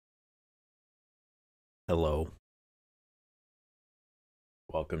Hello.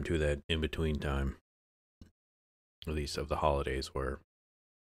 Welcome to that in-between time, at least of the holidays, where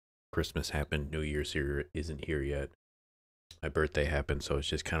Christmas happened, New Year's here isn't here yet. My birthday happened, so it's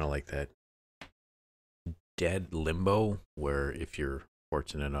just kind of like that dead limbo where if you're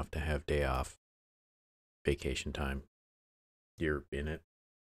fortunate enough to have day off, vacation time, you're in it,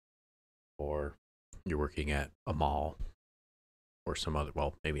 or you're working at a mall or some other,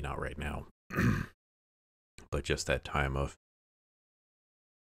 well, maybe not right now, but just that time of,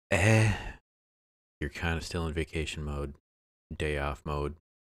 eh, you're kind of still in vacation mode, day off mode,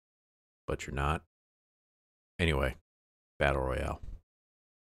 but you're not. Anyway, Battle Royale.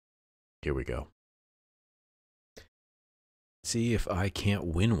 Here we go. See if I can't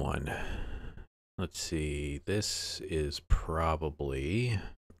win one. Let's see. This is probably,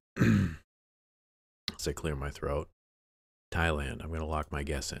 as I clear my throat, Thailand. I'm going to lock my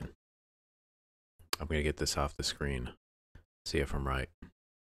guess in. I'm going to get this off the screen. See if I'm right.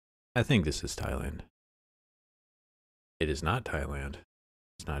 I think this is Thailand. It is not Thailand.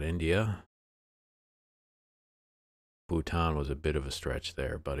 It's not India. Bhutan was a bit of a stretch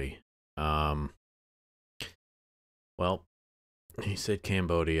there, buddy. Well, he said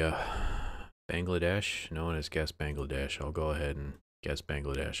Cambodia. Bangladesh? No one has guessed Bangladesh. I'll go ahead and guess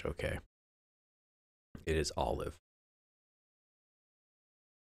Bangladesh. Okay. It is olive.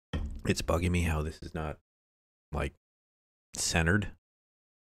 It's bugging me how this is not, like, centered.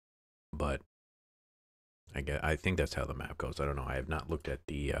 But I think that's how the map goes. I don't know. I have not looked at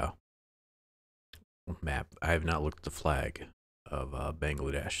the map. I have not looked at the flag of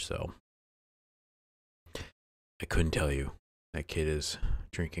Bangladesh, so I couldn't tell you. That kid is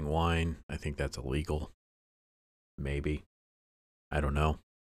drinking wine. I think that's illegal. Maybe. I don't know.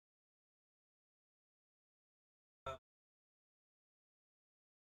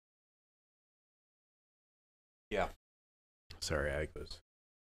 Yeah. Sorry, I was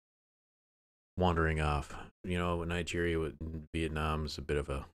wandering off. You know, Nigeria with Vietnam is a bit of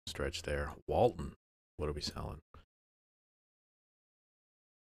a stretch there. Walton, what are we selling?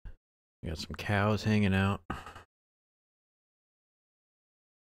 We got some cows hanging out.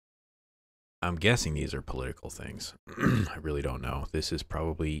 I'm guessing these are political things. I really don't know. This is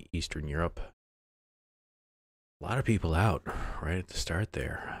probably Eastern Europe. A lot of people out right at the start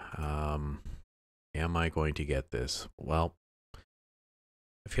there. Am I going to get this? Well,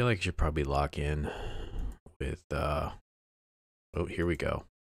 I feel like I should probably lock in with, oh, here we go.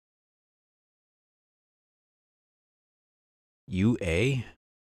 UA?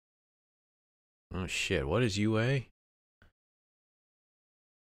 Oh, shit. What is UA?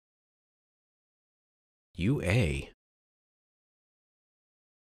 UA?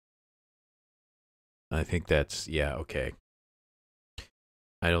 I think that's, yeah, okay.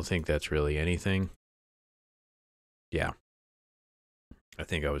 I don't think that's really anything. Yeah. I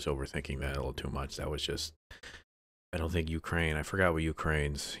think I was overthinking that a little too much. That was just, I don't think Ukraine, I forgot what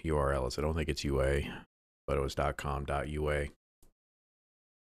Ukraine's URL is. I don't think it's UA, but it was .com.ua.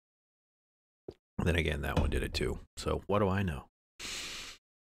 Then again, that one did it too. So what do I know?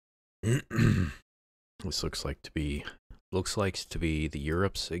 This looks like to be the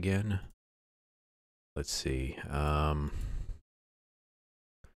Europes again. Let's see.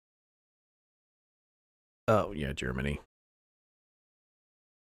 Oh yeah, Germany.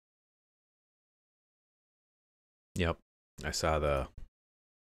 Yep. I saw the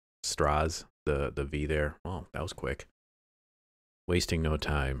straws, the V there. Oh, that was quick. Wasting no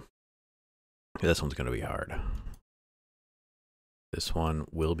time. This one's gonna be hard. This one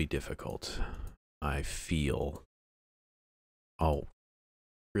will be difficult. I feel. Oh,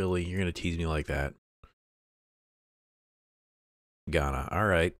 really? You're gonna tease me like that? Ghana. All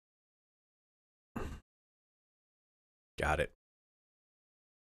right. Got it.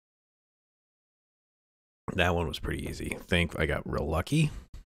 That one was pretty easy. Think I got real lucky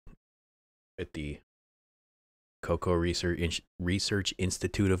at the Cocoa Research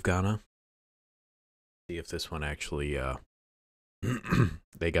Institute of Ghana. See if this one actually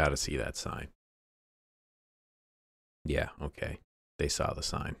they got to see that sign. Yeah, okay. They saw the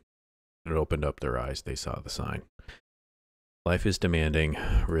sign. It opened up their eyes. They saw the sign. Life is demanding,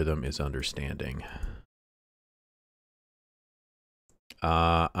 rhythm is understanding.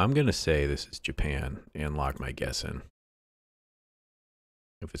 I'm going to say this is Japan and lock my guess in.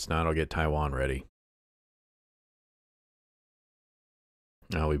 If it's not, I'll get Taiwan ready.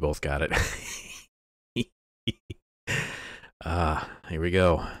 Oh, we both got it. Here we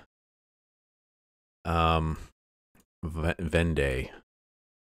go. Vende.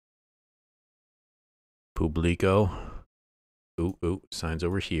 Publico. Ooh, signs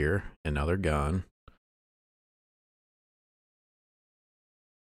over here. And now they're gone.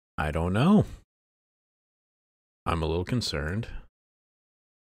 I don't know. I'm a little concerned.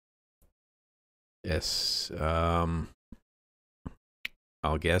 Yes. I'll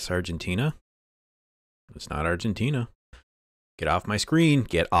guess Argentina. It's not Argentina. Get off my screen.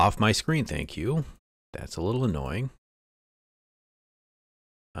 Get off my screen. Thank you. That's a little annoying.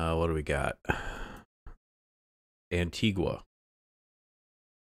 What do we got? Antigua.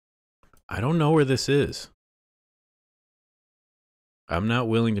 I don't know where this is. I'm not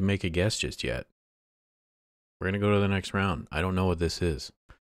willing to make a guess just yet. We're going to go to the next round. I don't know what this is.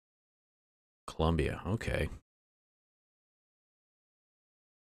 Colombia. Okay.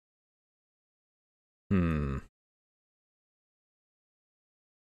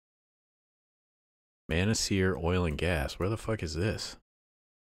 Manasir Oil and Gas. Where the fuck is this?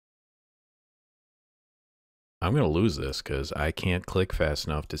 I'm going to lose this because I can't click fast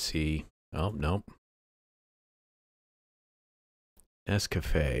enough to see. Oh, nope.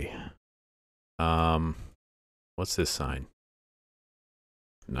 Nescafe. What's this sign?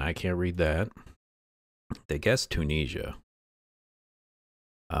 No, I can't read that. They guess Tunisia.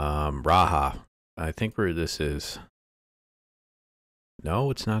 Raha. I think where this is.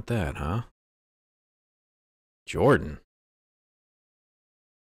 No, it's not that, huh? Jordan.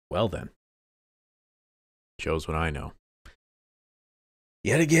 Well then. Shows what I know.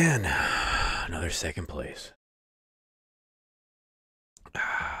 Yet again, another second place.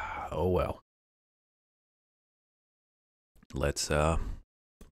 Oh well. Let's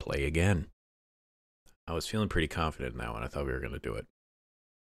play again. I was feeling pretty confident in that one. I thought we were going to do it.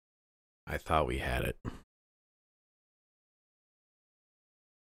 I thought we had it.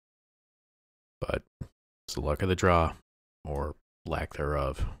 But it's the luck of the draw, or lack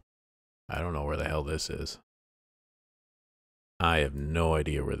thereof. I don't know where the hell this is. I have no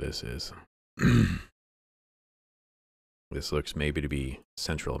idea where this is. This looks maybe to be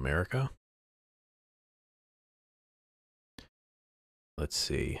Central America. Let's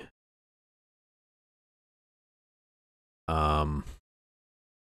see.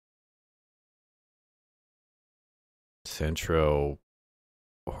 Centro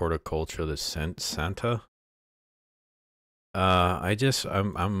Horticulture the Santa.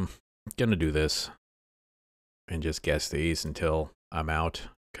 I'm gonna do this and just guess these until I'm out,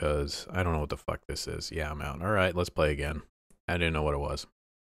 because I don't know what the fuck this is. Yeah, I'm out. All right, let's play again. I didn't know what it was.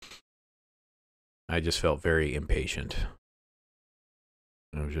 I just felt very impatient.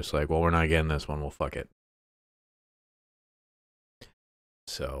 I was just like, well, we're not getting this one. Well, fuck it.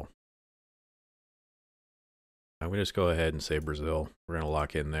 So I'm going to just go ahead and say Brazil. We're going to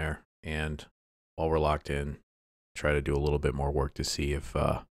lock in there. And while we're locked in, try to do a little bit more work to see if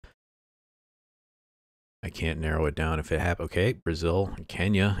I can't narrow it down. If it happens. Okay, Brazil,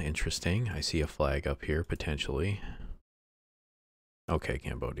 Kenya. Interesting. I see a flag up here, potentially. Okay,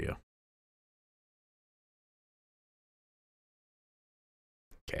 Cambodia.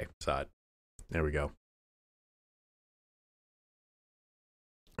 Okay, saw it. There we go.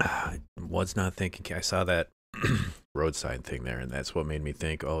 Was not thinking. I saw that road sign thing there, and that's what made me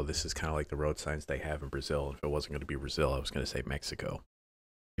think, oh, this is kind of like the road signs they have in Brazil. If it wasn't going to be Brazil, I was going to say Mexico.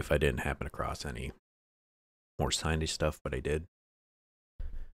 If I didn't happen across any more signage stuff, but I did.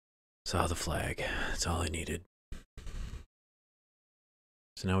 Saw the flag. That's all I needed.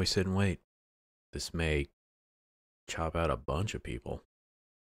 So now we sit and wait. This may chop out a bunch of people.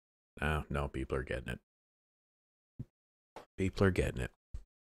 No, people are getting it. People are getting it.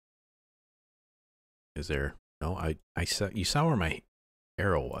 Is there? No, I saw, you saw where my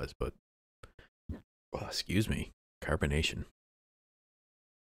arrow was, but oh, excuse me, carbonation.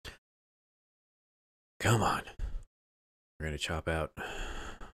 Come on, we're gonna chop out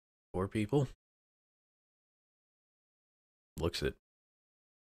 4 people. Looks it.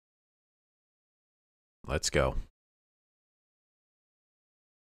 Let's go.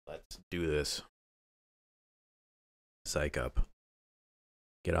 Let's do this. Psych up.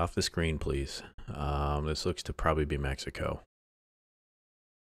 Get off the screen, please. This looks to probably be Mexico.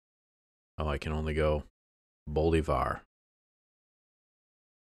 Oh, I can only go Bolivar.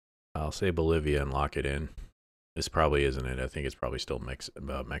 I'll say Bolivia and lock it in. This probably isn't it. I think it's probably still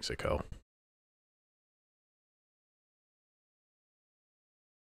Mexico.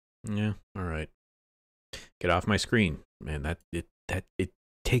 Yeah, all right. Get off my screen. Man, it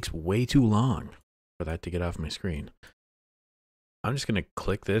takes way too long for that to get off my screen. I'm just going to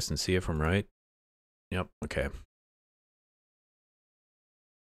click this and see if I'm right. Yep, okay.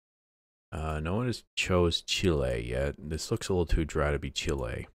 No one has chose Chile yet. This looks a little too dry to be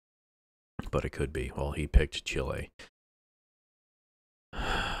Chile, but it could be. Well, he picked Chile.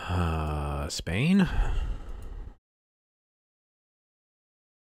 Spain?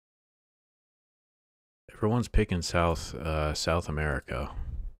 Everyone's picking South America.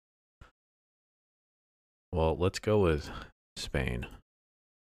 Well, let's go with Spain.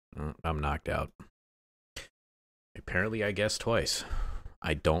 I'm knocked out. Apparently, I guessed twice.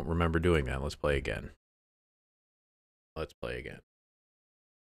 I don't remember doing that. Let's play again. Let's play again.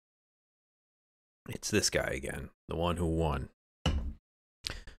 It's this guy again, the one who won.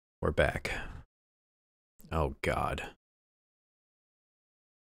 We're back. Oh, God.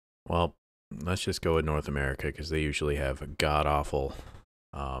 Well, let's just go with North America because they usually have god-awful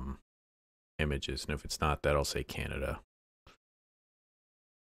images. And if it's not that, I'll say Canada.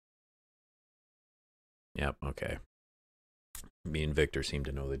 Yep, okay. Me and Victor seem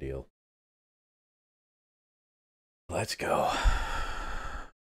to know the deal. Let's go.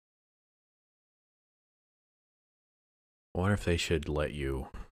 I wonder if they should let you,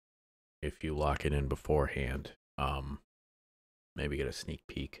 if you lock it in beforehand, maybe get a sneak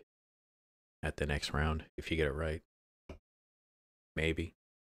peek at the next round if you get it right. Maybe.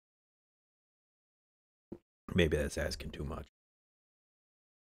 Maybe that's asking too much.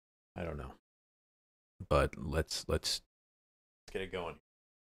 I don't know. But let's get it going.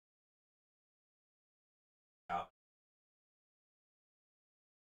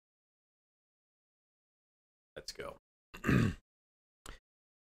 Let's go. Come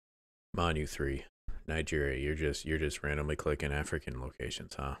on, you three. Nigeria, you're just randomly clicking African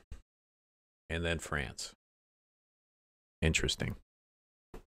locations, huh? And then France. Interesting.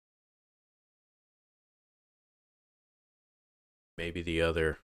 Maybe the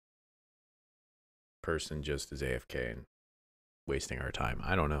other person just is AFK and wasting our time.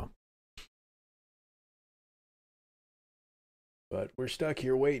 I don't know. But we're stuck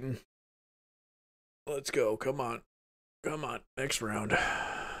here waiting. Let's go. Come on. Come on. Next round.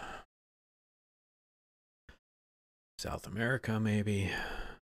 South America, maybe.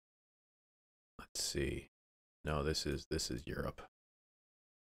 Let's see. No, this is Europe.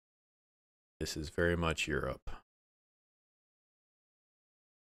 This is very much Europe.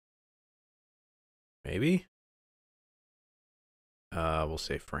 Maybe? We'll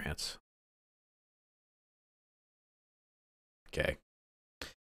say France. Okay. If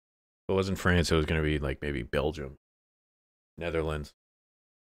it wasn't France, it was going to be like maybe Belgium. Netherlands.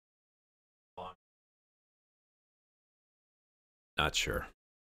 Not sure.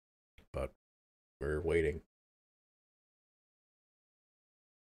 But we're waiting.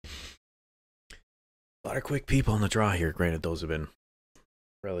 A lot of quick people in the draw here. Granted, those have been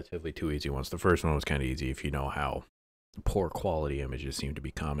relatively two easy ones. The first one was kind of easy if you know how poor quality images seem to be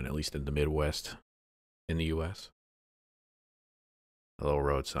common, at least in the Midwest in the U.S. A little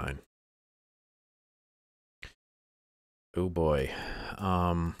road sign. Oh boy.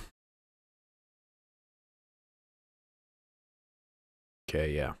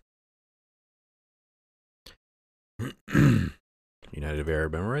 Okay, yeah. United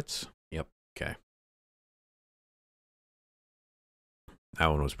Arab Emirates. Yep. Okay. That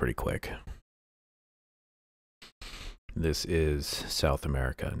one was pretty quick. This is South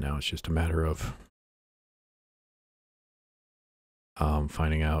America. Now it's just a matter of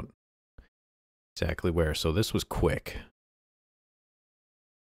finding out exactly where. So this was quick.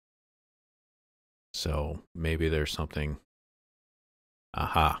 So maybe there's something.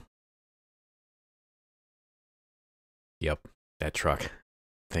 Aha. Yep, that truck.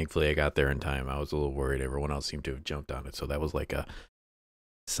 Thankfully, I got there in time. I was a little worried. Everyone else seemed to have jumped on it. So that was like a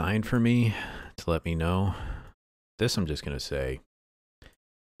sign for me to let me know. This I'm just going to say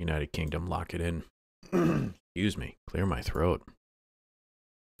United Kingdom, lock it in. Excuse me, clear my throat.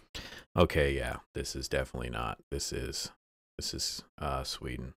 Okay, yeah, this is definitely not. This is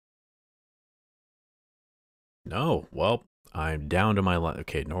Sweden. No, well, I'm down to my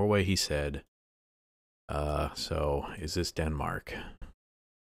okay, Norway, he said. So is this Denmark?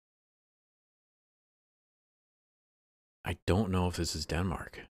 I don't know if this is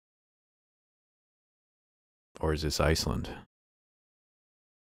Denmark. Or is this Iceland?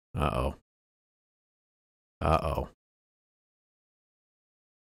 Uh-oh. Uh-oh.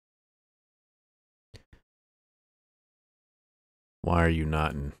 Why are you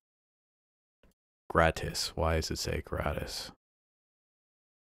not in gratis? Why does it say gratis?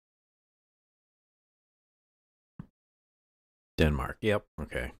 Denmark. Yep.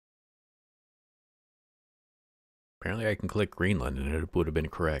 Okay. Apparently I can click Greenland and it would have been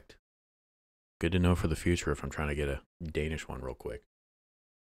correct. Good to know for the future if I'm trying to get a Danish one real quick.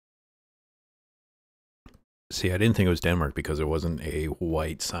 See, I didn't think it was Denmark because there wasn't a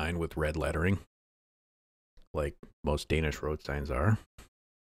white sign with red lettering, like most Danish road signs are.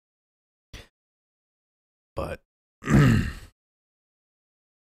 But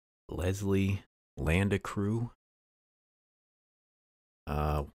Leslie Land a crew.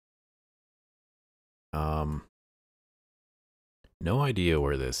 No idea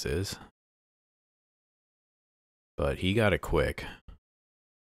where this is, but he got it quick.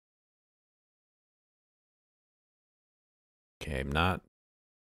 Okay, I'm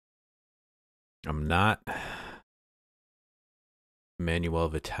not Manuel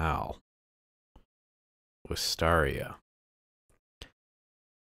Vital. Wistaria.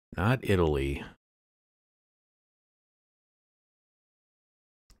 Not Italy.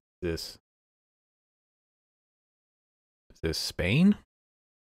 Is this Spain?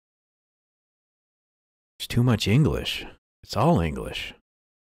 It's too much English. It's all English.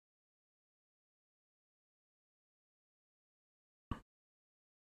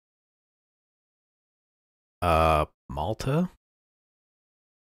 Malta?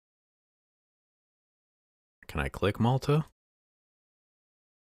 Can I click Malta?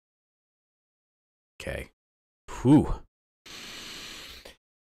 Okay. Whew.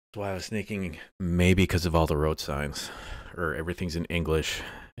 That's why I was thinking maybe because of all the road signs, or everything's in English.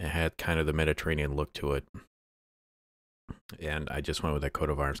 It had kind of the Mediterranean look to it. And I just went with that coat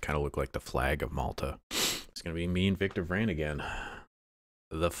of arms, kind of looked like the flag of Malta. It's going to be me and Victor Vran again.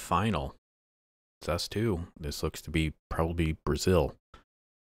 The final. It's us too. This looks to be probably Brazil.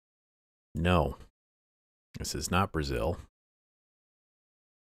 No. This is not Brazil.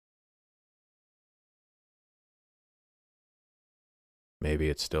 Maybe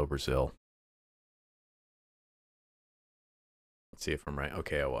it's still Brazil. Let's see if I'm right.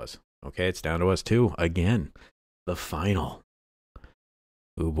 Okay, I was. Okay, it's down to us too. Again. The final.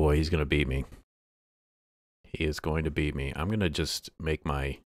 Oh boy, he's going to beat me. He is going to beat me. I'm going to just make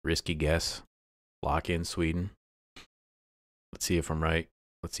my risky guess. Lock in Sweden. Let's see if I'm right.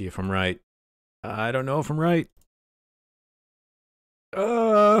 Let's see if I'm right. I don't know if I'm right.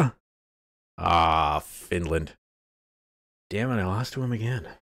 Finland. Damn it, I lost to him again.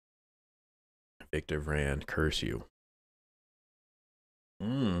 Victor Vran, curse you.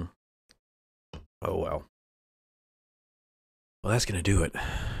 Oh well. Well, that's going to do it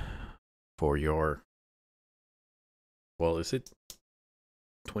for your... Well, is it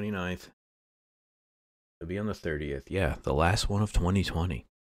 29th? It'll be on the 30th. Yeah, the last one of 2020.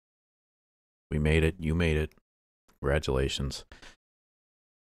 We made it. You made it. Congratulations.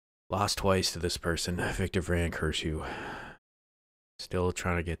 Lost twice to this person. Victor Vran, curse you. Still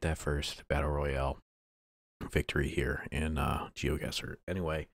trying to get that first Battle Royale victory here in Geoguessr.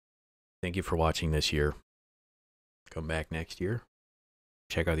 Anyway, thank you for watching this year. Come back next year.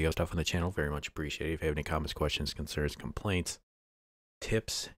 Check out the other stuff on the channel. Very much appreciated. If you have any comments, questions, concerns, complaints,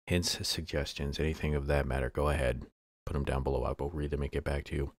 tips, hints, suggestions, anything of that matter, go ahead. Put them down below. I will read them and get back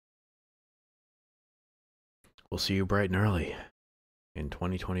to you. We'll see you bright and early in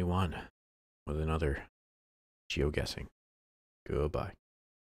 2021 with another Geoguessing. Goodbye.